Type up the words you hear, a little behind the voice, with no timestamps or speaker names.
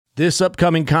This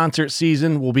upcoming concert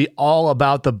season will be all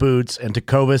about the boots, and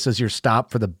Tecovas is your stop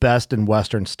for the best in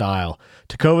Western style.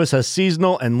 Tecovas has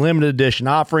seasonal and limited edition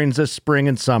offerings this spring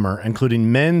and summer,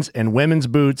 including men's and women's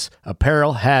boots,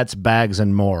 apparel, hats, bags,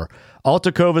 and more. All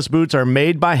Tecovas boots are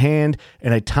made by hand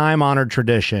in a time-honored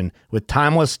tradition with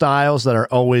timeless styles that are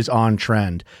always on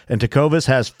trend. And Tecovas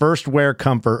has first wear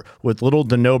comfort with little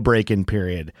to no break-in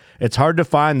period. It's hard to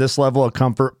find this level of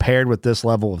comfort paired with this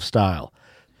level of style.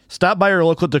 Stop by your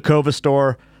local Tecovas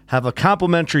store, have a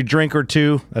complimentary drink or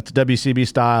two, that's WCB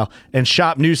style, and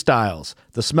shop new styles.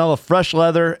 The smell of fresh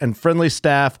leather and friendly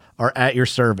staff are at your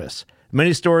service.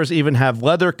 Many stores even have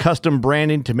leather custom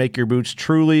branding to make your boots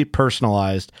truly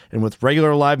personalized. And with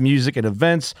regular live music and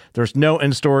events, there's no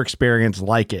in-store experience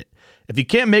like it. If you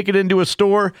can't make it into a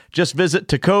store, just visit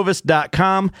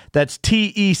tecovas.com. That's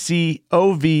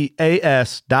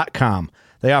TECOVAS.com.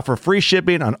 They offer free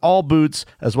shipping on all boots,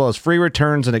 as well as free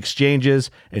returns and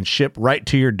exchanges, and ship right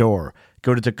to your door.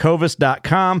 Go to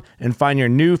tecovas.com and find your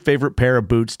new favorite pair of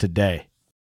boots today.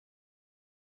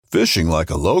 Fishing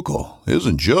like a local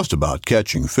isn't just about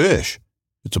catching fish.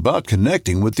 It's about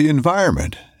connecting with the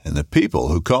environment and the people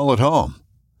who call it home.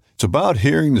 It's about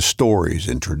hearing the stories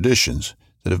and traditions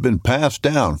that have been passed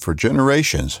down for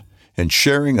generations and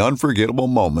sharing unforgettable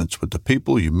moments with the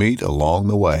people you meet along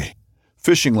the way.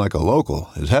 Fishing like a local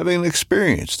is having an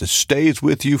experience that stays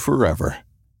with you forever.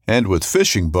 And with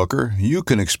Fishing Booker, you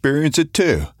can experience it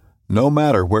too, no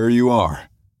matter where you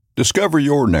are. Discover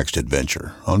your next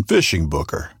adventure on Fishing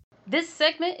Booker. This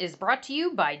segment is brought to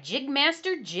you by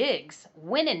Jigmaster Jigs.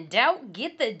 When in doubt,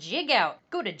 get the jig out.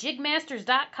 Go to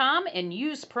jigmasters.com and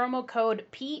use promo code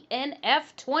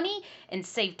PNF20 and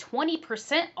save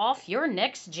 20% off your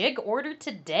next jig order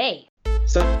today.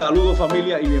 Saludos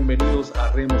familia y bienvenidos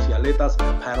a Remos y Aletas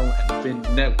Paddle and Fin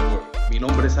Network. Mi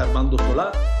nombre es Armando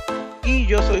Solá. Y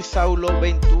yo soy Saulo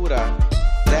Ventura.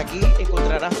 De aquí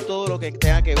encontrarás todo lo que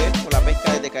tenga que ver con la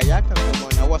pesca desde kayak, como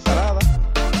en agua salada,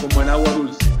 como en agua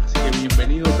dulce. Así que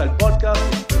bienvenidos al podcast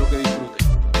y espero que disfruten.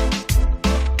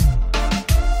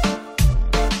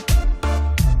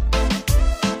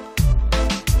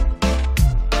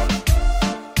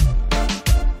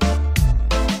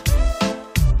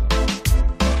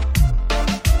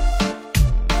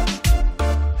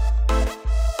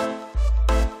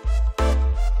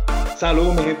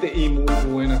 Saludos mi gente y muy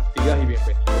buenos días y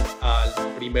bienvenidos al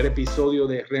primer episodio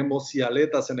de Remos y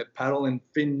Aletas en el Paddle and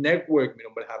Fin Network. Mi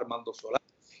nombre es Armando Solá.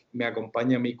 Me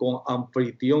acompaña mi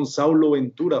anfitrión Saulo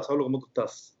Ventura. Saulo, ¿cómo tú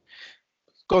estás?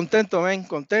 Contento,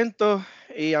 contento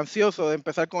y ansioso de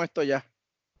empezar con esto ya.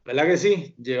 ¿Verdad que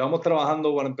sí? Llevamos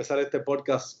trabajando para empezar este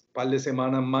podcast un par de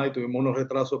semanas más y tuvimos unos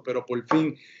retrasos, pero por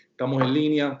fin estamos en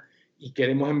línea y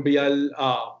queremos enviarle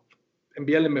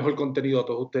mejor contenido a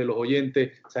todos ustedes, los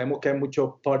oyentes. Sabemos que hay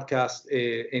muchos podcasts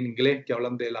en inglés que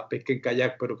hablan de la pesca en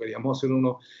kayak, pero queríamos hacer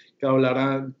uno que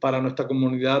hablara para nuestra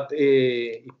comunidad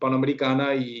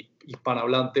hispanoamericana y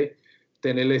hispanohablante,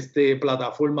 tener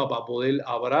plataforma para poder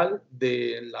hablar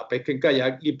de la pesca en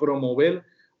kayak y promover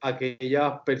a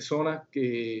aquellas personas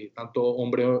que, tanto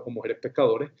hombres o mujeres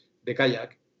pescadores de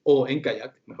kayak, o en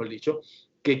kayak, mejor dicho,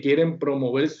 que quieren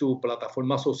promover su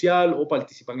plataforma social o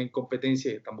participan en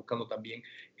competencias y están buscando también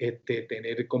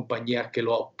tener compañías que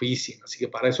lo auspicien. Así que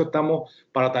para eso estamos,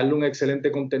 para darle un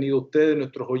excelente contenido a ustedes,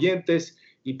 nuestros oyentes,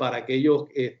 y para aquellos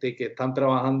que están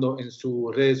trabajando en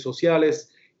sus redes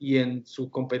sociales y en sus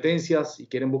competencias y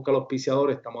quieren buscar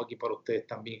auspiciadores, estamos aquí para ustedes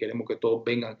también. Queremos que todos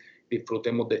vengan,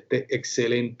 disfrutemos de este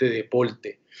excelente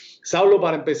deporte. Saulo,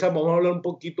 para empezar, vamos a hablar un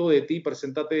poquito de ti.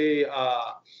 Preséntate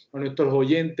a nuestros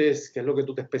oyentes, qué es lo que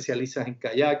tú te especializas en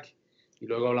kayak, y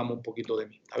luego hablamos un poquito de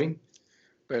mí. ¿Está bien?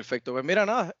 Perfecto. Pues mira,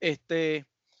 nada,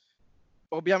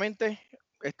 obviamente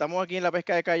estamos aquí en la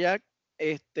pesca de kayak.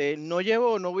 No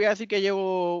voy a decir que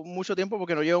llevo mucho tiempo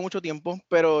porque no llevo mucho tiempo,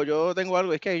 pero yo tengo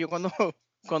algo, es que yo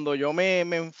cuando yo me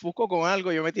enfusco con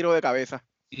algo, yo me tiro de cabeza.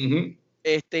 Uh-huh.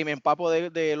 Y me empapo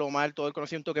de lo mal, todo el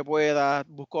conocimiento que pueda,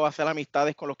 busco hacer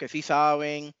amistades con los que sí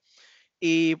saben,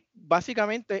 y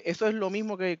básicamente eso es lo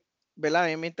mismo que, ¿verdad? A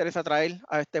mí me interesa traer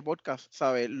a este podcast,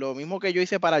 ¿sabes? Lo mismo que yo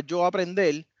hice para yo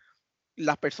aprender,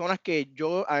 las personas que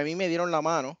a mí me dieron la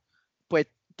mano, pues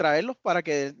traerlos para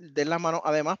que den la mano,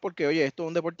 además porque, oye, esto es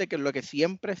un deporte que es lo que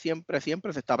siempre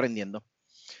se está aprendiendo.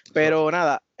 Pero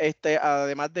nada,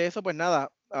 además de eso, pues nada,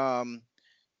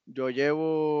 yo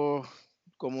llevo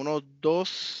como unos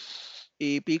 2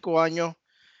 y pico años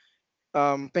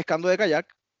pescando de kayak.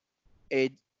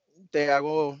 Me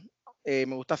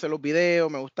gusta hacer los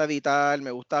videos, me gusta editar,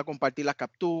 me gusta compartir las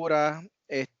capturas,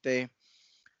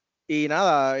 y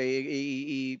nada,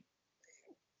 y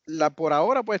por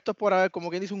ahora, pues esto es por como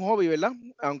quien dice un hobby, ¿verdad?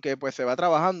 Aunque pues se va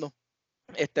trabajando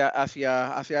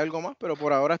hacia algo más, pero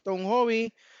por ahora esto es un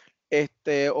hobby,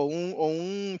 o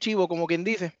un chivo, como quien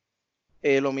dice.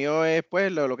 Lo mío es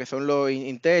pues lo que son los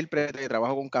intérpretes,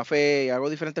 trabajo con café y hago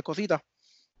diferentes cositas.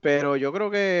 Pero yo creo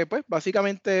que pues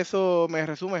básicamente eso me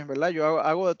resume, ¿verdad? Yo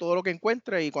hago de todo lo que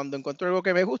encuentre y cuando encuentro algo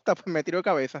que me gusta, pues me tiro de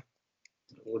cabeza.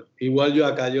 Igual yo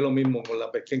acá, yo lo mismo con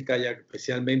la pesca en kayak,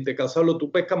 especialmente. Casablo,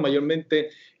 tú pescas mayormente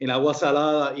en agua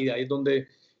salada y de ahí es donde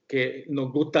que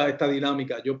nos gusta esta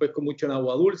dinámica. Yo pesco mucho en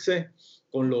agua dulce,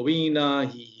 con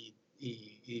lobinas y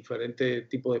diferentes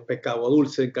tipos de pesca agua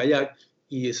dulce en kayak.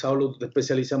 Y Saulo te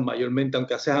especializas mayormente,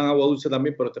 aunque haces en agua dulce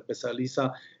también, pero te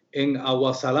especializas en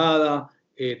agua salada,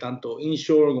 tanto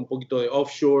inshore, con un poquito de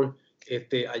offshore,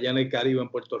 allá en el Caribe, en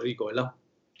Puerto Rico, ¿verdad?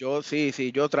 Yo sí,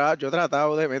 yo he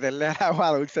tratado de meterle al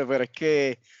agua dulce, pero es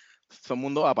que son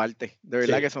mundos aparte, de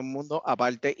verdad Sí. que son mundos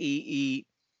aparte y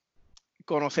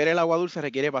conocer el agua dulce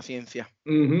requiere paciencia.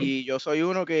 Uh-huh. Y yo soy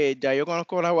uno que ya yo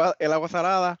conozco el agua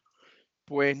salada,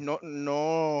 pues no,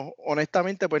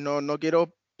 honestamente, pues no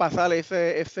quiero pasar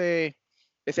ese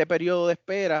periodo de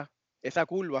espera, esa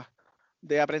curva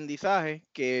de aprendizaje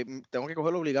que tengo que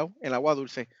cogerlo obligado en el agua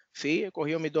dulce. Sí, he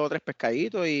cogido mis 2 o 3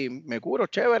 pescaditos y me curo,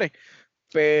 chévere,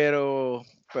 pero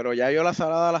ya yo la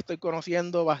salada la estoy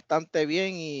conociendo bastante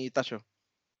bien y tacho,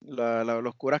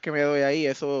 los curas que me doy ahí,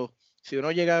 eso, si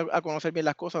uno llega a conocer bien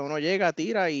las cosas, uno llega,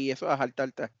 tira y eso es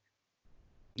saltarte.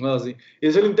 No, sí. Y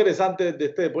eso es lo interesante de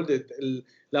este deporte. El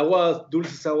agua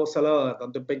dulce y agua salada,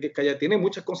 tanto en pesca y kayak, tiene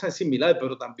muchas cosas similares,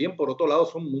 pero también por otro lado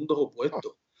son mundos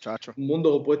opuestos. Chacho.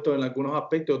 Mundos opuestos en algunos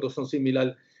aspectos, otros son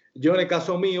similares. Yo en el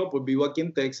caso mío, pues vivo aquí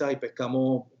en Texas y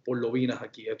pescamos por lobinas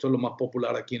aquí. Esto es lo más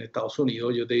popular aquí en Estados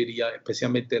Unidos. Yo te diría,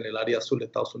 especialmente en el área sur de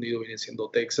Estados Unidos, viene siendo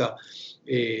Texas,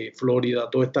 Florida,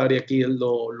 toda esta área aquí es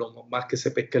lo más que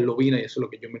se pesca en lobina y eso es lo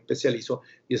que yo me especializo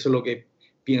y eso es lo que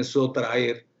pienso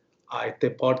traer a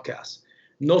este podcast.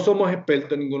 No somos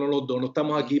expertos ninguno de los dos, no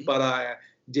estamos aquí para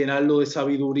llenarlo de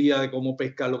sabiduría de cómo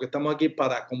pescar, lo que estamos aquí es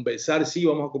para conversar, sí,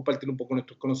 vamos a compartir un poco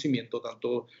nuestros conocimientos,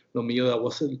 tanto los míos de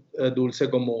agua dulce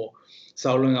como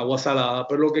Saulo en agua salada,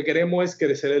 pero lo que queremos es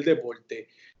crecer el deporte.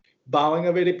 Van a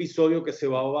haber episodios que se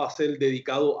va a hacer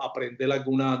dedicado a aprender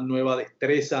alguna nueva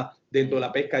destreza dentro de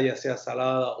la pesca, ya sea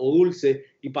salada o dulce,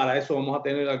 y para eso vamos a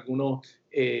tener algunos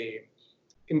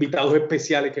invitados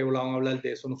especiales que van a hablar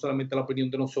de eso, no solamente la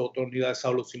opinión de nosotros ni de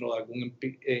Saulo, sino de algún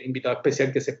invitado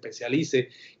especial que se especialice,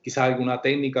 quizás alguna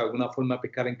técnica, alguna forma de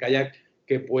pescar en kayak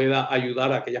que pueda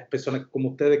ayudar a aquellas personas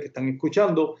como ustedes que están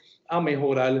escuchando a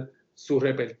mejorar su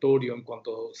repertorio en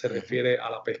cuanto se refiere a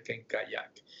la pesca en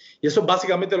kayak. Y eso es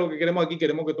básicamente lo que queremos aquí,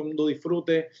 queremos que todo el mundo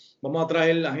disfrute. Vamos a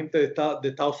traer a la gente de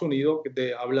Estados Unidos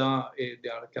que habla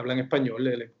en español,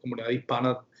 de la comunidad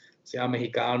hispana, sea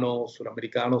mexicano,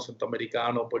 suramericano,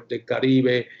 centroamericano, del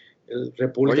Caribe,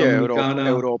 República Dominicana,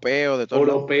 europeo, de todos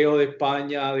europeo, de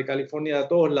España, de California, de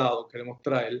todos lados queremos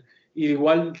traer. Y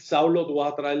igual, Saulo, tú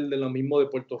vas a traer de lo mismo de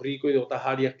Puerto Rico y de otras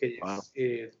áreas que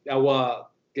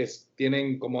agua, que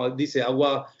tienen, como dice,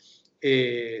 agua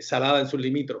salada en sus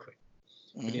limítrofes.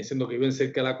 Viene siendo que viven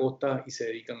cerca de la costa y se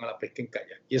dedican a la pesca en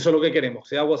kayak. Y eso es lo que queremos,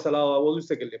 sea agua salada o agua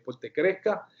dulce, que el deporte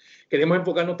crezca. Queremos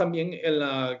enfocarnos también en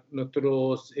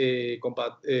nuestros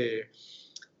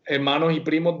hermanos y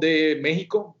primos de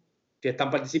México que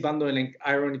están participando en el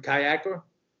Iron Kayaker.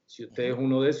 Si usted es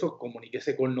uno de esos,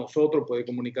 comuníquese con nosotros. Puede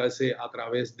comunicarse a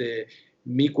través de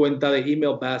mi cuenta de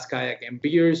email, Bass Kayak and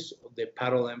Beers, de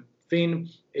Paddle and Fin,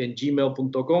 en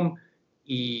gmail.com,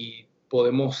 y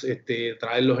podemos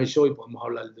traerlos al show y podemos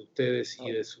hablar de ustedes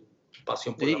y de su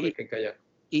pasión por la pesca en kayak.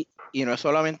 Y no es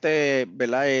solamente,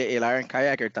 ¿verdad?, el Iron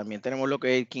Kayaker, también tenemos lo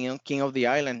que es King of the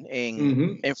Island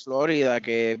en Florida,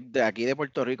 que de aquí de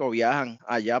Puerto Rico viajan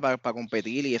allá para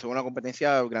competir y eso es una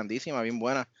competencia grandísima, bien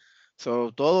buena.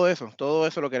 Todo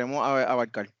eso lo queremos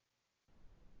abarcar.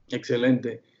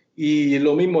 Excelente. Y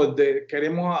lo mismo,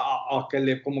 queremos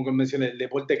que como que mencioné, el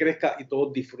deporte crezca y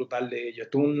todos disfrutar de ello.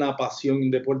 Esto es una pasión, un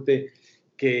deporte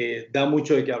que da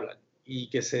mucho de qué hablar y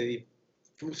que si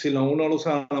uno lo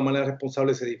usa de una manera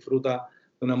responsable se disfruta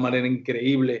de una manera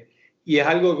increíble. Y es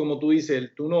algo, como tú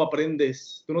dices, tú no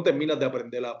terminas de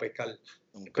aprender a pescar,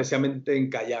 especialmente en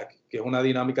kayak, que es una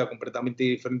dinámica completamente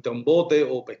diferente a un bote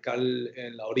o pescar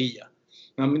en la orilla.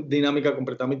 Una dinámica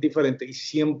completamente diferente y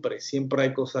siempre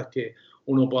hay cosas que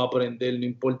uno puede aprender, no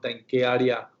importa en qué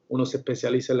área uno se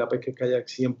especializa en la pesca en kayak,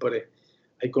 siempre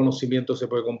hay conocimiento que se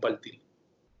puede compartir.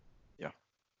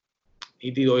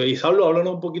 Y Saulo,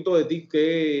 háblanos un poquito de ti,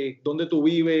 dónde tú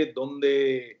vives,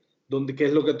 qué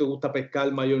es lo que te gusta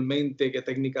pescar mayormente, qué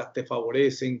técnicas te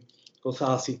favorecen, cosas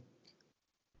así.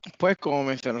 Pues como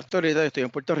mencionaste ahorita, yo estoy en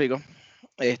Puerto Rico.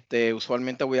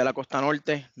 Usualmente voy a la costa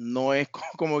norte. No es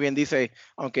como quien dice,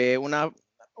 aunque es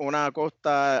una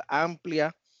costa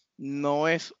amplia, no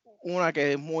es una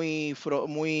que es no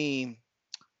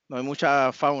hay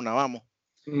mucha fauna, vamos.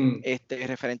 Mm,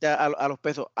 Referente a los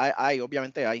pesos,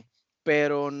 obviamente hay,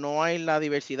 pero no hay la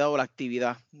diversidad o la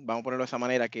actividad, vamos a ponerlo de esa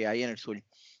manera, que hay en el sur.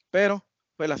 Pero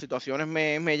pues las situaciones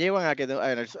me llevan a que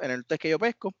en el test que yo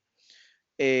pesco,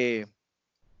 eh,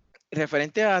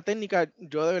 referente a técnica,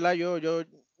 yo de verdad, yo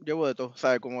llevo de todo,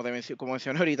 ¿sabes? Como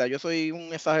mencioné ahorita, yo soy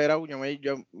un exagerado, yo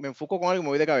me enfoco con algo y me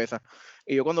voy de cabeza.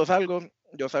 Y yo cuando salgo,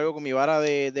 yo salgo con mi vara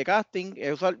de casting,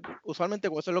 usualmente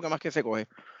con eso es lo que más que se coge.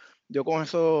 Yo con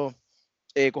eso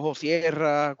cojo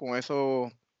sierra, con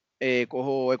eso he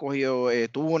cogido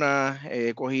tuna,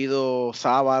 he cogido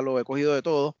sábalo, he cogido de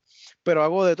todo, pero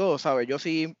hago de todo, ¿sabes?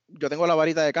 Yo tengo la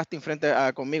varita de casting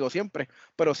conmigo siempre,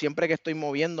 pero siempre que estoy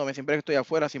moviéndome, siempre que estoy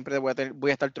afuera, siempre voy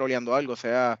a estar troleando algo,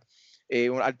 sea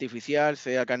un artificial,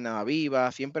 sea carnada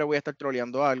viva, siempre voy a estar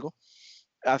troleando algo.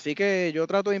 Así que yo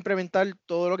trato de implementar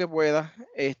todo lo que pueda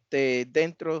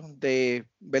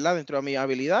 ¿verdad? Dentro de mis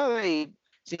habilidades, y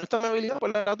si no está mi habilidad,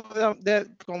 pues la trato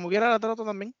como quiera la trato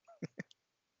también.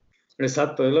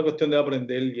 exacto, es la cuestión de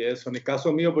aprender y eso. En el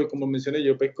caso mío, pues como mencioné,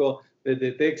 yo pesco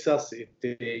desde Texas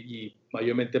y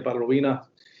mayormente para lobinas,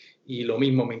 y lo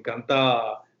mismo, me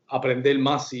encanta aprender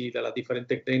más y de las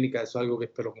diferentes técnicas, eso es algo que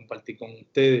espero compartir con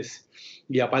ustedes.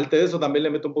 Y aparte de eso, también le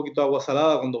meto un poquito de agua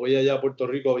salada cuando voy allá a Puerto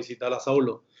Rico a visitar a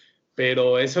Saulo.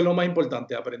 Pero eso es lo más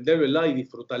importante, aprender, ¿verdad? Y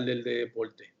disfrutar del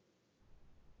deporte.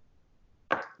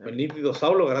 Pues nítido,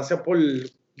 Saulo, gracias por...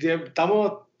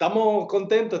 Estamos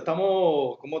contentos,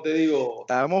 estamos, ¿cómo te digo?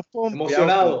 Estábamos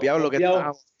Emocionados, pompeados lo que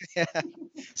confiados. estábamos.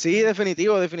 Sí,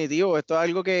 definitivo. Esto es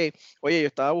algo que, oye, yo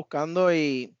estaba buscando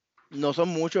y no son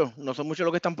muchos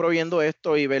los que están proveyendo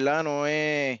esto, y verdad, no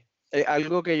es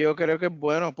algo que yo creo que es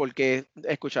bueno, porque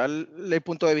escuchar el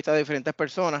punto de vista de diferentes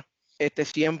personas,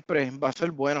 siempre va a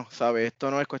ser bueno, ¿sabes?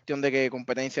 Esto no es cuestión de que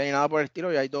competencia ni nada por el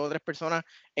estilo, y hay 2 o 3 personas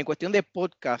en cuestión de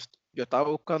podcast. Yo estaba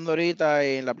buscando ahorita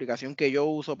en la aplicación que yo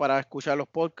uso para escuchar los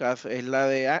podcasts, es la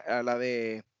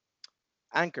de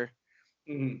Anchor.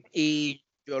 Mm. Y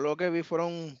yo lo que vi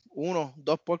fueron 1,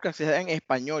 2 podcasts que sean en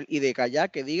español, y de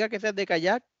kayak, que diga que sea de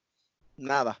kayak,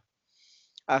 nada.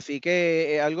 Así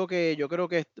que es algo que yo creo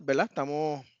que, ¿verdad?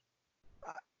 Estamos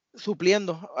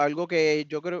supliendo algo que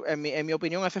yo creo, en mi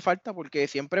opinión, hace falta, porque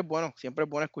siempre es bueno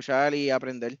escuchar y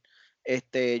aprender.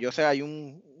 Yo sé, hay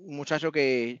un muchacho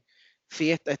que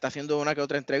sí está haciendo una que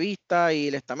otra entrevista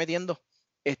y le está metiendo,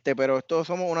 pero todos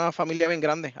somos una familia bien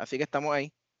grande, así que estamos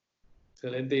ahí.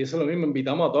 Excelente, y eso es lo mismo,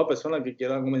 invitamos a toda persona que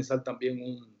quiera comenzar también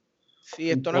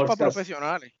Sí, un esto no es para podcast.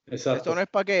 profesionales. Esto no Exacto. es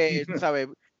para que, ¿sabes?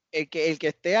 El que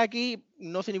esté aquí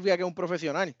no significa que es un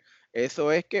profesional.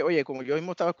 Eso es que, oye, como yo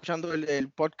mismo estaba escuchando el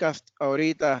podcast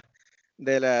ahorita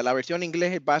de la versión en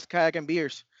inglés, el Bass Kayak and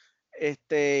Beers,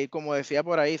 como decía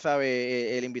por ahí,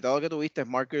 ¿sabes? El invitado que tuviste,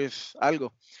 Marcus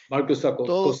algo, Marcos todo,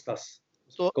 Costas.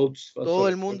 to- Coach, todo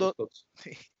sorry, el Marcos mundo, Coates.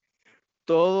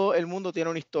 todo el mundo tiene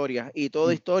una historia, y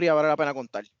toda historia vale la pena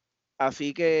contar.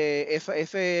 Así que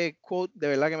ese quote de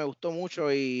verdad que me gustó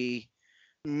mucho y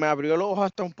me abrió los ojos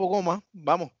hasta un poco más.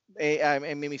 Vamos,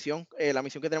 en mi misión, la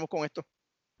misión que tenemos con esto.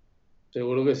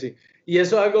 Seguro que sí. Y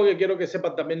eso es algo que quiero que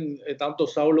sepan también, tanto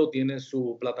Saulo tiene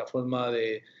su plataforma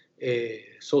de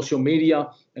social media.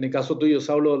 En el caso tuyo,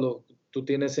 Saulo, tú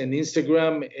tienes en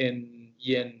Instagram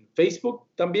y en Facebook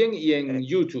también y en Eh,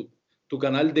 YouTube, tu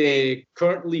canal en de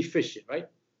Currently Fishing, ¿right?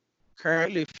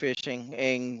 Currently Fishing,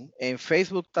 en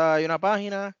Facebook hay una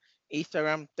página,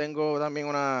 Instagram tengo también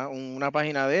una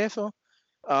página de eso.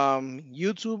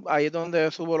 YouTube, ahí es donde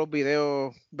subo los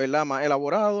videos, ¿verdad? Más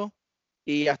elaborados.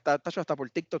 Y hasta por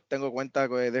TikTok tengo cuenta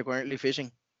de Currently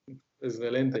Fishing.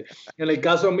 Excelente. En el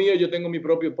caso mío, yo tengo mi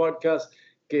propio podcast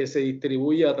que se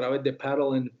distribuye a través de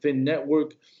Paddle and Fin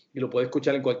Network y lo puedes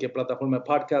escuchar en cualquier plataforma de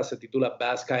podcast. Se titula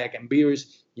Bass, Kayak and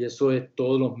Beers y eso es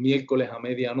todos los miércoles a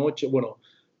medianoche. Bueno,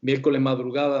 miércoles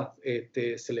madrugada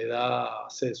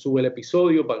se sube el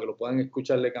episodio para que lo puedan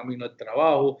escuchar de camino al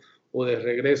trabajo o de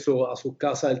regreso a sus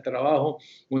casas del trabajo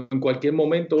o en cualquier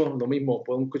momento. Lo mismo,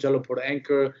 pueden escucharlo por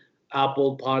Anchor,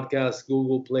 Apple Podcasts,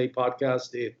 Google Play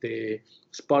Podcasts,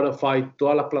 Spotify,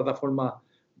 todas las plataformas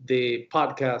de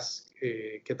podcast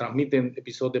que transmiten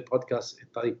episodios de podcast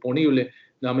está disponible.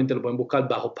 Nuevamente lo pueden buscar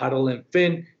bajo Paddle and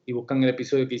Fin y buscan el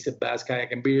episodio que dice Bass,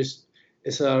 Kayak and Beers.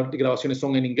 Esas grabaciones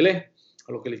son en inglés,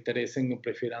 a los que les interesen o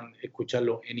prefieran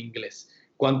escucharlo en inglés.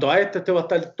 Cuanto a este va a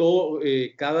estar todo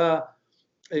cada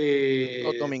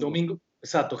Los domingos. domingo.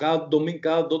 Exacto, cada 2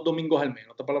 domingos al mes.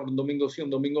 Otra palabra, un domingo sí, un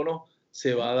domingo no.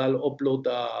 se va a dar upload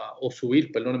o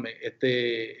subir, perdónenme,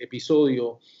 este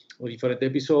episodio o diferentes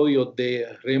episodios de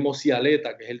Remos y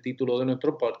Aleta, que es el título de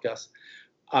nuestro podcast,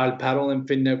 al Paddle and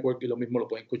Fin Network, y lo mismo lo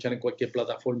pueden escuchar en cualquier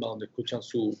plataforma donde escuchan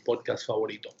su podcast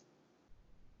favorito.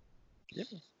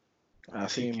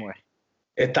 Así mismo es.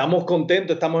 Estamos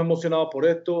contentos, estamos emocionados por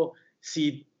esto.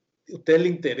 Si a ustedes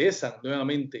les interesa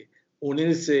nuevamente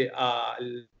unirse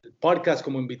al podcast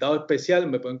como invitado especial,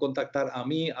 me pueden contactar a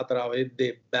mí a través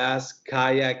de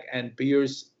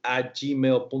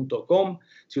basskayakandbeers@gmail.com.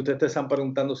 Si ustedes te están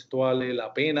preguntando si esto vale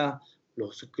la pena,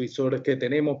 los suscriptores que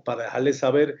tenemos, para dejarles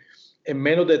saber, en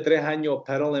menos de 3 años,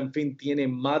 Paddle and Fin tiene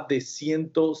más de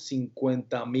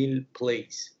 150,000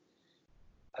 plays.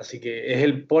 Así que es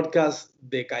el podcast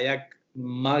de kayak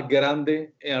más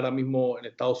grande ahora mismo en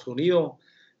Estados Unidos.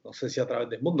 No sé si a través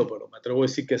del mundo, pero me atrevo a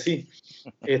decir que sí.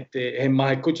 Es el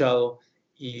más escuchado,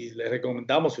 y les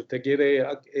recomendamos, si usted quiere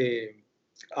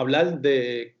hablar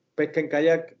de pesca en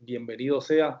kayak, bienvenido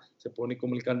sea. Se puede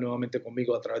comunicar nuevamente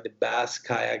conmigo a través de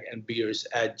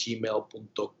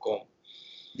basskayakandbeers@gmail.com.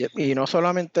 Y no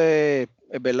solamente,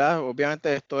 es verdad,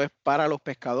 obviamente esto es para los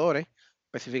pescadores,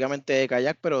 específicamente de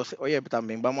kayak, pero oye,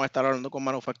 también vamos a estar hablando con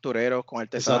manufactureros, con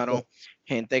artesanos, Exacto.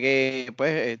 gente que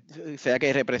pues sea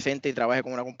que represente y trabaje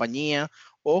con una compañía,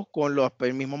 o con los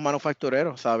mismos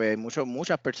manufactureros, ¿sabes?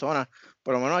 Muchas personas,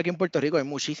 por lo menos aquí en Puerto Rico hay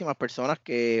muchísimas personas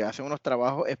que hacen unos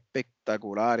trabajos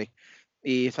espectaculares,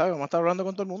 y ¿sabes? Vamos a estar hablando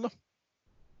con todo el mundo.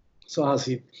 Eso es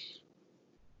así.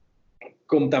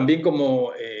 También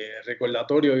como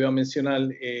recordatorio, iba a mencionar,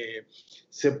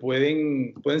 se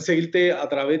pueden seguirte a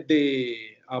través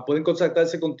de, pueden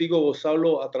contactarse contigo,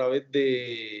 Gonzalo, a través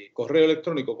de correo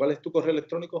electrónico. ¿Cuál es tu correo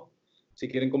electrónico? Si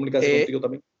quieren comunicarse contigo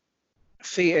también.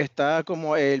 Sí, está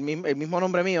como el mismo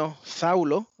nombre mío,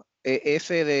 Saulo,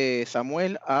 S de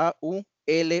Samuel,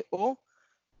 A-U-L-O,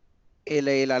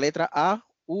 la letra A,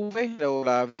 V, o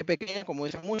la V pequeña, como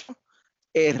dicen muchos,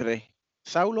 R.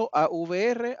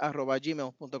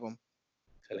 sauloavr@gmail.com.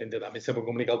 Excelente. También se puede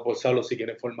comunicar por Saulo si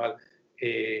quieren formar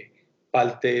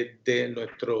parte de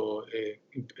nuestro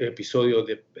episodio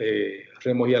de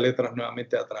Remos y Letras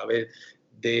nuevamente a través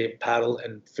de Paddle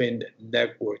and Fin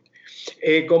Network.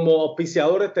 Como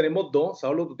auspiciadores tenemos 2.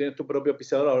 Saulo, tú tienes tu propio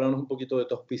auspiciador. Háblanos un poquito de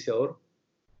tu auspiciador.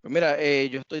 Pues mira,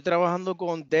 yo estoy trabajando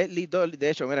con Deadly Dolly. De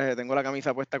hecho, mira, tengo la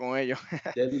camisa puesta con ellos.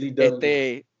 Deadly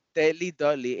Dolly. Deadly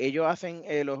Dolly. Ellos hacen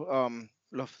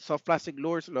los soft plastic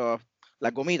lures,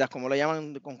 las gomitas, como le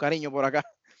llaman con cariño por acá.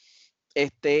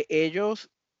 Ellos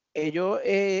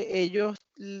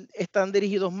están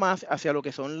dirigidos más hacia lo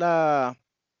que son las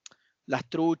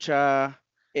truchas,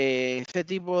 ese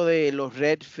tipo de los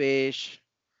redfish,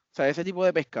 o sea, ese tipo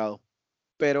de pescado.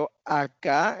 Pero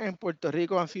acá en Puerto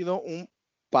Rico han sido un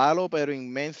palo, pero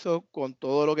inmenso, con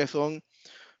todo lo que son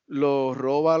los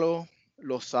róbalos,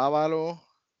 los sábalos.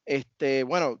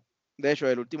 Bueno, de hecho,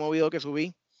 el último video que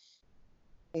subí,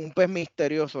 un pez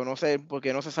misterioso, no sé,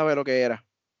 porque no se sabe lo que era.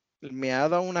 Me ha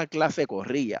dado una clase de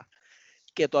corrilla,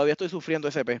 que todavía estoy sufriendo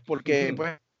ese pez, porque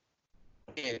pues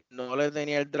no le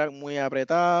tenía el drag muy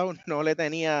apretado, no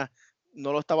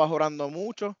lo estaba jorando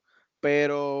mucho,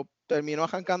 pero terminó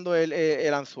arrancando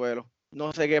el anzuelo.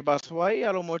 No sé qué pasó ahí,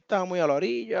 a lo mejor estaba muy a la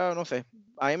orilla, no sé.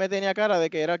 A mí me tenía cara de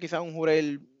que era quizás un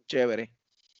jurel chévere.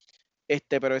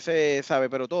 Pero ese, ¿sabe?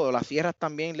 Pero todo, las sierras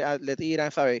también le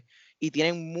tiran, ¿sabe? Y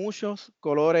tienen muchos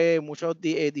colores, muchos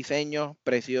diseños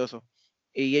preciosos.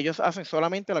 Y ellos hacen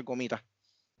solamente las gomitas.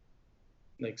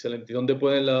 Excelente. ¿Y dónde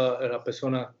pueden las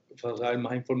personas saber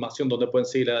más información? ¿Dónde pueden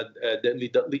seguir a Deadly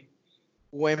Dudley?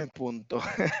 Buen punto.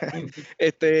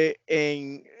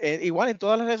 Igual en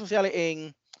todas las redes sociales,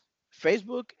 en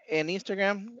Facebook, en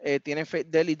Instagram, tienen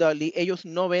Deadly Dudley. Ellos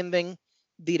no venden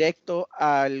directo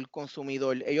al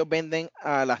consumidor, ellos venden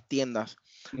a las tiendas.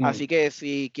 Así que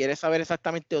si quieres saber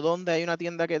exactamente dónde hay una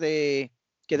tienda que te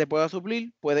pueda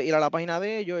suplir, puedes ir a la página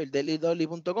de ellos, el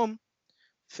deadlydudley.com.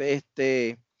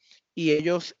 Y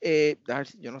ellos,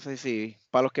 yo no sé si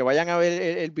para los que vayan a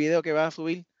ver el video que va a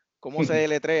subir, cómo se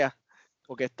deletrea,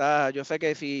 porque yo sé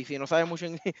que si no sabes mucho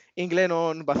inglés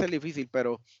no va a ser difícil,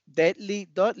 pero Deadly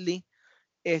Dudley,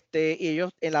 y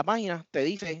ellos en la página te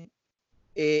dicen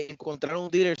encontrar un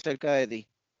dealer cerca de ti.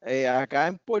 Acá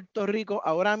en Puerto Rico,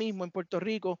 ahora mismo en Puerto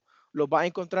Rico, los vas a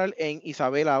encontrar en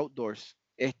Isabela Outdoors.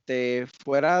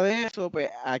 Fuera de eso, pues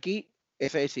aquí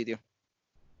ese es el sitio.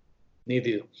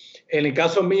 Nítido. En el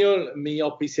caso mío, mi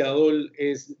auspiciador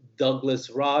es Douglas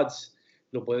Rods.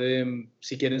 Lo pueden,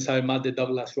 si quieren saber más de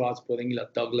Douglas Rods, pueden ir a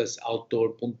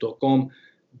douglasoutdoor.com.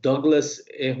 Douglas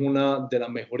es una de las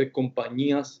mejores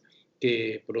compañías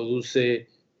que produce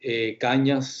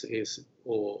cañas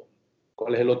o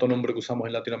 ¿cuál es el otro nombre que usamos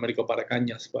en Latinoamérica para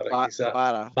cañas?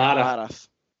 Varas.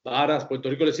 Varas.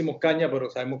 Puerto Rico le decimos caña, pero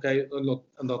sabemos que hay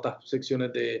en otras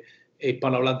secciones de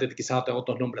hispanohablantes quizás tengan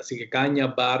otros nombres. Así que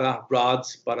cañas, varas,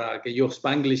 rods, para aquellos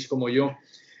spanglish como yo.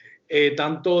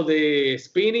 Tanto de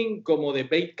spinning como de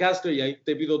baitcaster, y ahí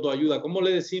te pido tu ayuda. ¿Cómo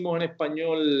le decimos en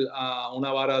español a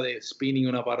una vara de spinning y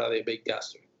una vara de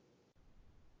baitcaster?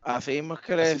 Así mismo es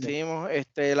que le decimos,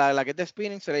 la que es de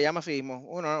spinning se le llama así mismo,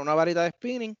 una varita de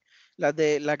spinning, la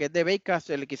que es de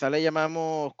baitcaster quizás le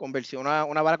llamamos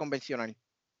una vara convencional.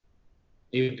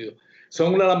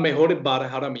 Son una de las mejores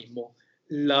varas ahora mismo.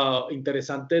 Lo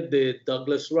interesante de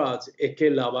Douglas Rods es que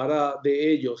la vara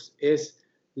de ellos es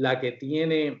la que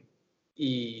tiene,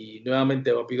 y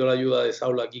nuevamente pido la ayuda de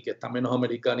Saulo aquí, que está menos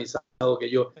americanizado que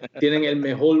yo, tienen el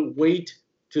mejor weight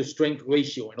to strength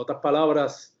ratio. En otras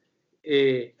palabras,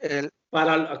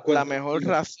 la mejor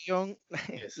ración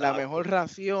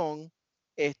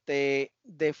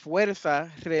de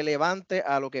fuerza relevante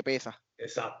a lo que pesa.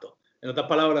 Exacto. En otras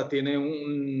palabras, tiene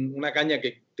una caña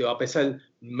que te va a pesar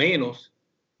menos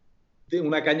de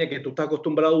una caña que tú estás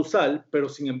acostumbrado a usar, pero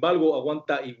sin embargo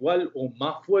aguanta igual o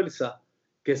más fuerza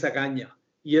que esa caña.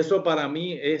 Y eso para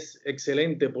mí es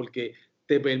excelente porque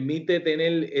te permite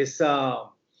tener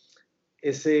esa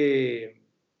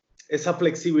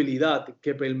flexibilidad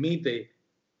que permite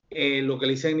lo que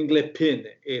le dicen en inglés pin,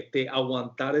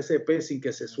 aguantar ese pez sin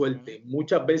que se suelte.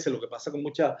 Muchas veces lo que pasa con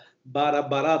muchas varas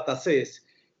baratas es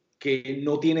que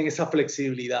no tienen esa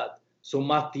flexibilidad, son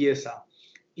más tiesas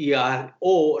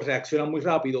o reaccionan muy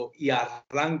rápido y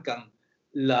arrancan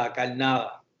la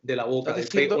carnada de la boca del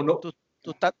pez.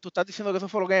 ¿Tú estás diciendo que eso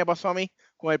fue lo que me pasó a mí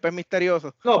con el pez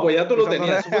misterioso? No, pues ya tú lo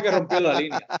tenías, eso fue que rompió la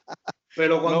línea.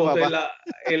 Pero cuando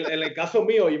en el caso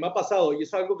mío, y me ha pasado, y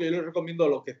eso es algo que yo les recomiendo a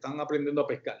los que están aprendiendo a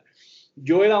pescar.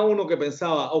 Yo era uno que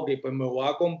pensaba, ok, pues me voy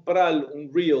a comprar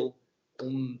un reel,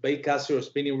 un baitcaster o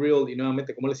spinning reel, y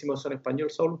nuevamente, ¿cómo le decimos eso en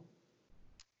español solo?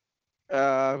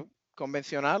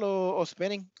 Convencional o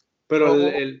spinning. Pero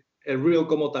el reel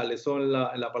como tal, eso en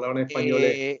la palabra en español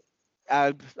es...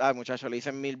 Muchachos, le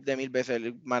dicen de mil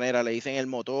veces manera, le dicen el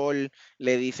motor,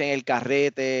 le dicen el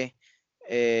carrete,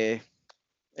 le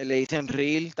dicen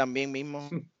reel también mismo.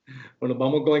 Bueno,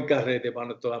 vamos con el carrete para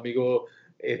nuestros amigos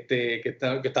que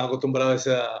están acostumbrados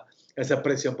a esa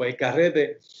expresión. Pues el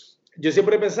carrete, yo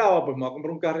siempre pensaba, pues me voy a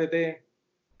comprar un carrete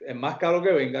el más caro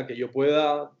que venga, que yo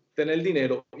pueda tener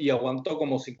dinero y aguanto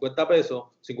como 50 pesos,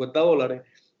 $50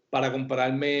 para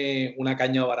comprarme una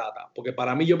caña barata. Porque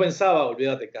para mí yo pensaba,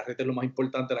 olvídate, el carrete es lo más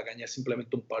importante, la caña es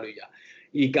simplemente un palo y ya.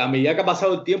 Y a medida que ha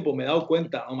pasado el tiempo me he dado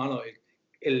cuenta, no, mano,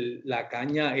 la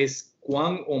caña es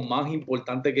cuán o más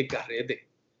importante que el carrete.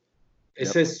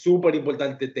 Ese es súper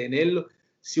importante tenerlo.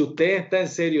 Si usted está en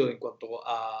serio en cuanto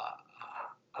a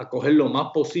coger lo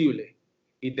más posible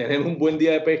y tener un buen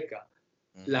día de pesca,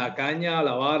 la caña,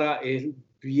 la vara es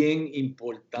bien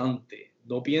importante.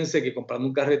 No piense que comprando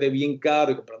un carrete bien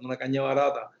caro y comprando una caña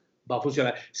barata va a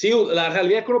funcionar. Sí, la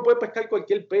realidad es que uno puede pescar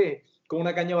cualquier pez con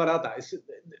una caña barata.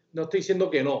 No estoy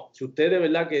diciendo que no. Si usted de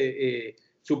verdad que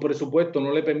su presupuesto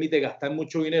no le permite gastar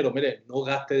mucho dinero, mire, no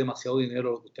gaste demasiado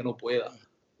dinero que usted no pueda.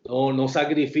 No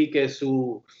sacrifique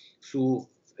su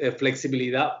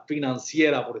flexibilidad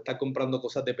financiera por estar comprando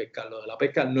cosas de pescar. Lo de la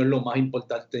pesca no es lo más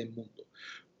importante del mundo.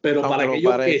 Pero para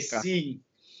aquellos que sí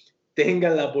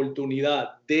tengan la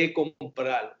oportunidad de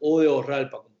comprar o de ahorrar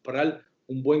para comprar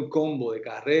un buen combo de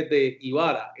carrete y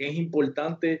vara, es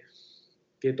importante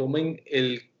que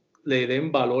le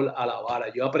den valor a la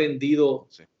vara. Yo he aprendido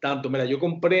tanto. Mira, yo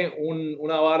compré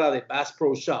una vara de Bass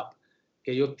Pro Shop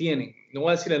que ellos tienen. No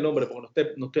voy a decir el nombre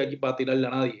porque no estoy aquí para tirarle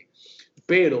a nadie,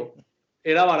 pero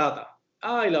era barata.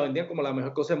 Y la vendían como la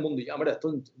mejor cosa del mundo. Y ya, mira,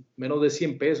 esto menos de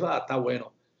 100 pesos, está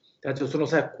bueno. Eso no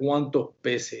sabes cuántos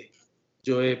peces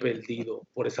yo he perdido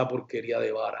por esa porquería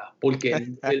de vara,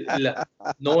 porque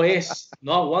no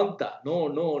aguanta, no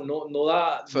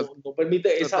da, no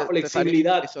permite esa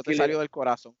flexibilidad. Eso te salió del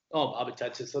corazón. No,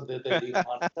 muchachos, eso te digo,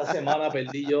 man. Esta semana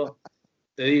perdí yo,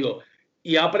 te digo,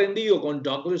 y he aprendido con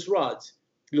Douglas Rods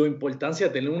la importancia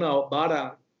de tener una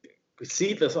vara que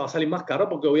sí te va a salir más caro,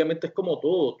 porque obviamente es como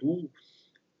todo,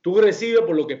 tú recibes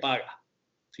por lo que pagas.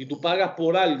 Si tú pagas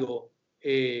por algo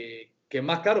que es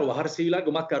más caro, vas a recibir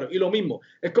algo más caro. Y lo mismo,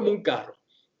 es como un carro.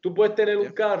 Tú puedes tener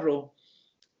un carro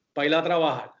para ir a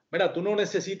trabajar. Mira, tú no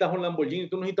necesitas un Lamborghini,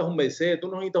 tú no necesitas un Mercedes, tú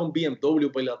no necesitas un BMW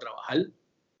para ir a trabajar.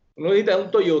 Tú no necesitas un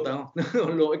Toyota.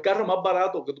 El carro más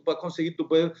barato que tú puedas conseguir, tú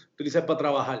puedes utilizar para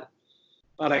trabajar.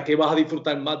 ¿Para qué vas a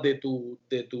disfrutar más de tu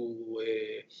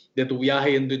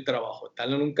viaje yendo y trabajo? Estar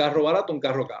en un carro barato o un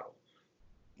carro caro.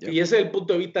 Y ese es el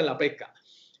punto de vista en la pesca.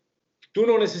 Tú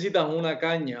no necesitas una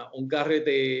caña, un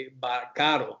carrete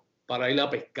caro para ir a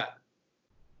pescar,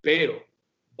 pero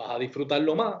vas a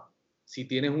disfrutarlo más si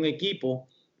tienes un equipo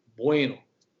bueno.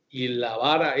 Y la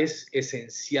vara es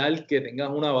esencial que tengas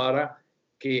una vara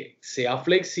que sea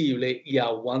flexible y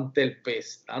aguante el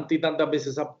pez. Tantas y tantas veces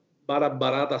esas varas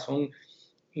baratas son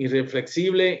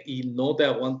irreflexibles y no te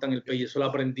aguantan el pez. Y eso lo he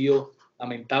aprendido,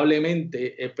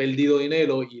 lamentablemente, he perdido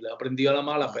dinero y lo he aprendido a la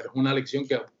mala, pero es una lección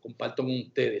que comparto con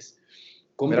ustedes.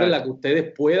 Compren la que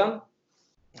ustedes puedan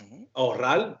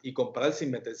ahorrar y comprar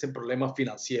sin meterse en problemas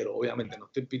financieros. Obviamente, no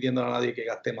estoy pidiendo a nadie que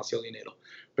gaste demasiado dinero,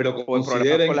 pero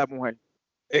consideren... con la mujer.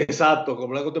 Exacto,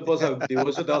 comprar con tu esposa, el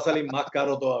divorcio te va a salir más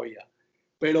caro todavía.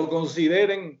 Pero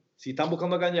consideren, si están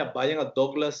buscando cañas, vayan a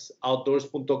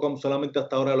douglasoutdoors.com, solamente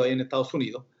hasta ahora lo hay en Estados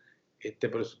Unidos.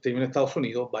 Pero si usted vive en Estados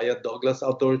Unidos, vaya a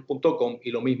douglasoutdoors.com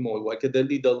y lo mismo, igual que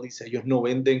Deadly Dudleys, ellos no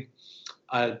venden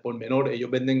al por menor, ellos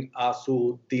venden a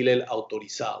su dealer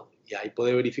autorizado. Y ahí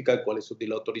puede verificar cuál es su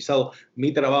dealer autorizado.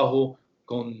 Mi trabajo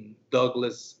con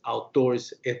Douglas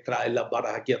Outdoors es traer las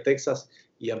varas aquí a Texas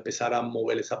y a empezar a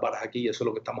mover esas varas aquí, y eso es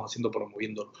lo que estamos haciendo,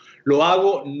 promoviéndolo. Lo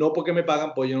hago no porque me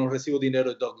pagan, porque yo no recibo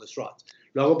dinero de Douglas Rods.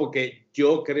 Lo hago porque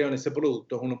yo creo en ese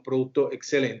producto, es un producto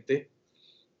excelente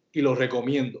y lo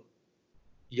recomiendo.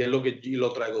 Y es lo que yo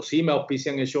lo traigo. Sí me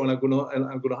auspician el show en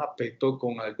algunos aspectos,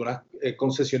 con algunas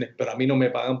concesiones, pero a mí no me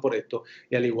pagan por esto.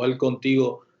 Y al igual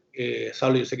contigo,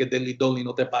 Saulo, yo sé que Deadly Dudley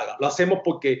no te paga. Lo hacemos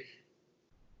porque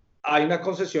hay unas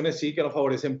concesiones, sí, que nos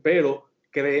favorecen, pero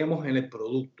creemos en el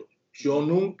producto. Yo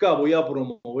nunca voy a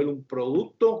promover un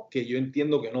producto que yo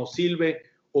entiendo que no sirve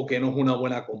o que no es una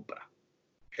buena compra.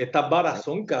 Estas varas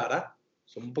son caras,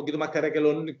 son un poquito más caras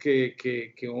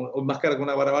más caras que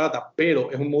una vara barata,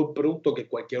 pero es un mejor producto que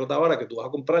cualquier otra vara que tú vas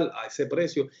a comprar a ese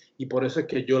precio, y por eso es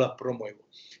que yo las promuevo.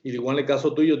 Y igual en el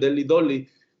caso tuyo, Deadly Dudley,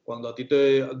 cuando a ti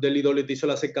Deadly Dudley te hizo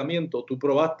el acercamiento, tú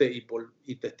probaste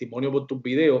y testimonio por tus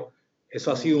videos,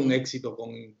 eso ha sido un éxito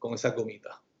con esa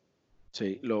gomita.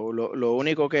 Sí, lo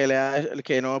único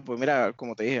que no, pues mira,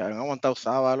 como te dije, han aguantado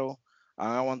sábalo,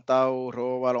 han aguantado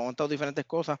róbalo, han aguantado diferentes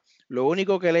cosas. Lo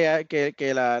único que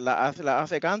la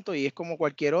hace canto, y es como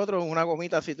cualquier otro, una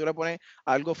gomita, si tú le pones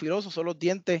algo filoso, son los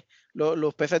dientes,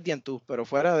 los peces dientús, pero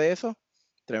fuera de eso,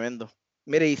 tremendo.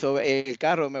 Mire, y sobre el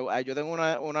carro, yo tengo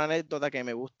una anécdota que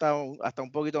me gusta hasta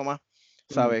un poquito más,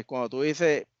 ¿sabes? Cuando tú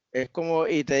dices, es como,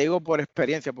 y te digo por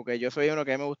experiencia, porque yo soy uno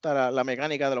que me gusta la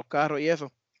mecánica de los carros y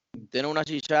eso. Tiene una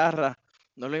chicharra,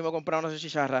 no es lo mismo comprar una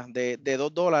chicharra de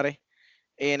 $2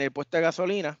 en el puesto de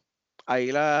gasolina, a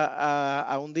ir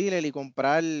a un dealer y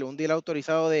comprar un dealer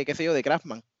autorizado de, qué sé yo, de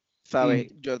Craftsman,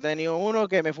 ¿sabes? Yo he tenido uno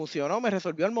que me funcionó, me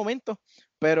resolvió al momento,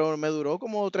 pero me duró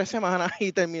como 3 semanas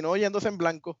y terminó yéndose en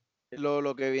blanco.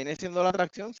 Lo que viene siendo la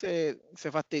atracción se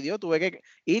fastidió, tuve que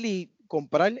ir y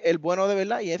comprar el bueno de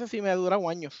verdad, y ese sí me ha durado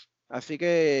años. Así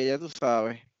que ya tú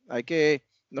sabes,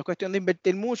 no es cuestión de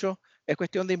invertir mucho, es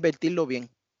cuestión de invertirlo bien.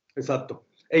 Exacto.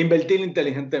 E invertir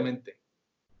inteligentemente.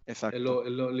 Exacto. Es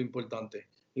lo importante.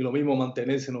 Y lo mismo,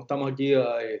 mantenerse. No estamos aquí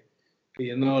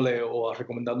pidiéndole o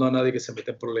recomendando a nadie que se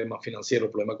meta en problemas financieros,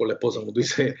 problemas con la esposa, como tú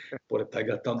dices, por estar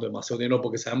gastando demasiado dinero,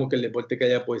 porque sabemos que el deporte que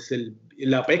haya puede ser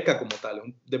la pesca como tal, es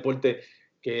un deporte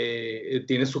que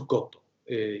tiene sus costos.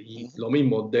 Y lo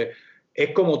mismo,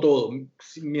 es como todo.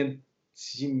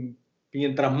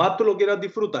 Mientras más tú lo quieras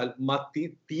disfrutar, más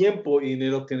tiempo y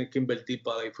dinero tienes que invertir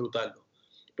para disfrutarlo.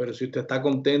 Pero si usted está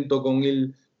contento con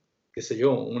ir, qué sé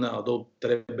yo, 1, 2,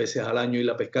 3 veces al año ir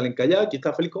a pescar en kayak y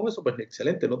está feliz con eso, pues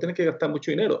excelente, no tienes que gastar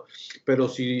mucho dinero. Pero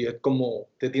si es como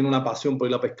te tiene una pasión por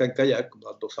ir a pescar en kayak,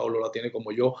 tanto Saulo la tiene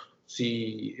como yo,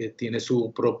 si tiene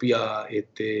sus propias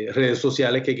redes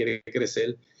sociales que quiere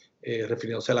crecer,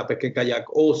 refiriéndose a la pesca en kayak,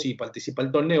 o si participa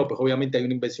en torneo, pues obviamente hay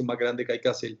una inversión más grande que hay que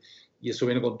hacer, y eso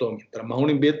viene con todo. Mientras más uno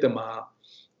invierte, más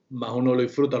uno lo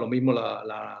disfruta. Lo mismo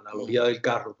la analogía del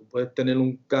carro. Tú puedes tener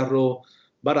un carro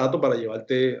barato para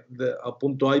llevarte a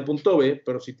punto A y punto B,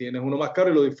 pero si tienes uno más caro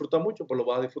y lo disfrutas mucho, pues lo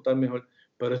vas a disfrutar mejor.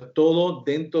 Pero es todo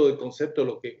dentro del concepto de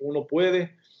lo que uno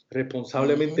puede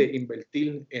responsablemente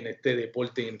invertir en este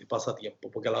deporte y en este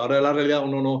pasatiempo, porque a la hora de la realidad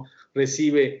uno no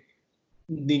recibe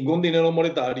ningún dinero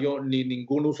monetario ni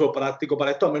ningún uso práctico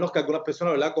para esto, a menos que algunas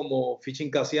personas, ¿verdad? Como Fishing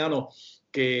Casiano,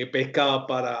 que pesca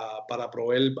para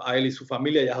proveer a él y su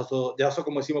familia, ya eso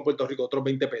como decimos en Puerto Rico, otros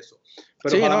 20 pesos.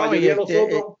 Pero sí, para la mayoría de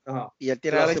nosotros... y él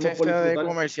tiene la licencia de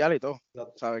comercial y todo.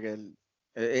 Exacto. Sabe que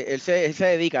él se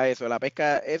dedica a eso, la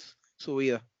pesca es su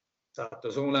vida. Exacto,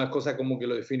 eso es una cosa como que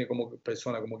lo define como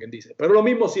persona, como quien dice. Pero lo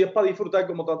mismo, si es para disfrutar,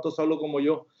 como tanto Saulo como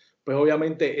yo, pues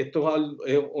obviamente esto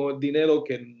es un dinero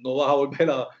que no vas a volver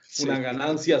a una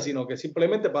ganancia, sino que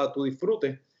simplemente para tu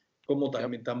disfrute como tal.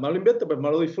 Mientras más lo inviertes, pues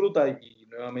más lo disfrutas y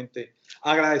nuevamente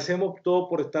agradecemos todo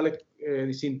por estar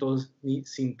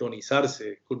sintonizarse,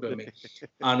 discúlpenme,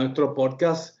 a nuestro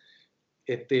podcast.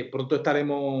 Pronto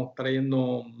estaremos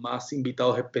trayendo más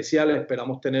invitados especiales.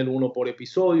 Esperamos tener uno por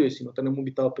episodio, y si no tenemos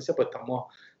invitado especial, pues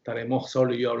estaremos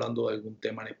Saulo y yo hablando de algún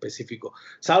tema en específico.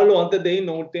 Saulo, antes de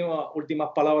irnos, últimas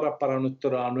palabras para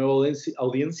nuestra nueva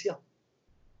audiencia.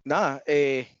 Nada,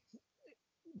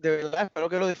 de verdad, espero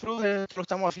que lo disfruten. Lo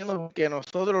estamos haciendo porque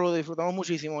nosotros lo disfrutamos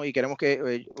muchísimo y queremos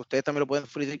que ustedes también lo puedan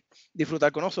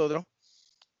disfrutar con nosotros.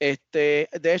 De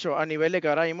hecho, a nivel de que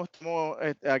ahora mismo estamos,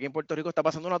 aquí en Puerto Rico está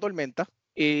pasando una tormenta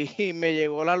y me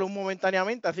llegó la luz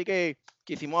momentáneamente, así que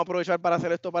quisimos aprovechar para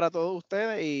hacer esto para todos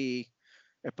ustedes y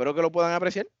espero que lo puedan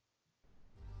apreciar.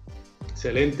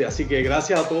 Excelente, así que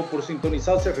gracias a todos por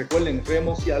sintonizarse. Recuerden,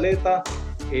 Remos y Aleta,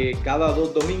 cada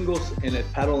 2 domingos en el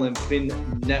Paddle and Fin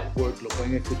Network. Lo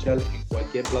pueden escuchar en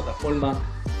cualquier plataforma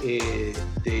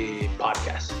de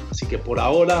podcast. Así que por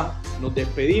ahora nos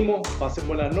despedimos. Pasen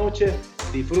buenas noches,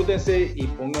 disfrútense y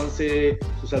pónganse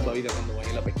su salvavidas cuando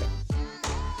vayan a pescar.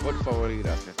 Por favor y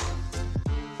gracias.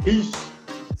 Peace.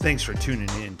 Thanks for tuning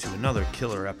in to another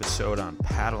killer episode on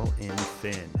Paddle and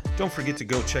Fin. Don't forget to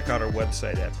go check out our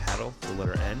website at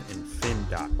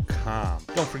paddle_and_fin.com.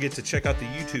 Don't forget to check out the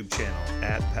YouTube channel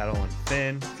at Paddle and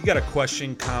Fin. If you got a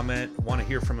question, comment, want to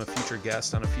hear from a future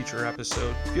guest on a future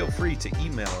episode, feel free to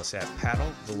email us at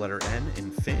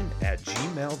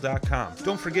paddle_and_fin@gmail.com.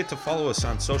 Don't forget to follow us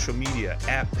on social media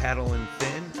at Paddle and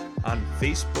Fin on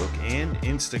Facebook and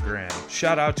Instagram.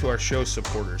 Shout out to our show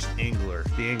supporters, Angler.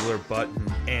 The Angler button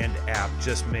and app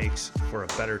just makes for a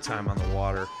better time on the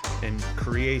water and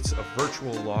creates a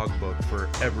virtual logbook for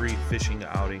every fishing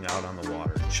outing out on the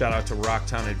water. Shout out to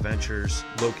Rocktown Adventures,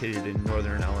 located in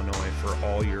Northern Illinois, for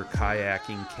all your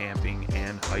kayaking, camping,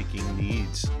 and hiking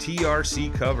needs.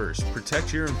 TRC Covers,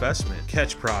 protect your investment.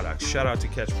 Catch Products, shout out to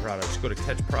Catch Products. Go to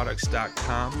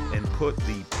catchproducts.com and put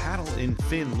the Paddle and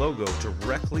Fin logo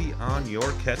directly on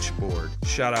your catch board.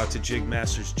 Shout out to Jig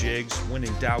Masters Jigs. When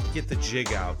in doubt, get the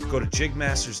jig out. Go to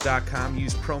jigmasters.com,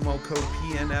 use promo code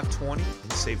PNF20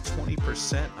 and save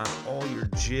 20% on all your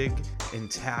jig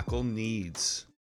and tackle needs.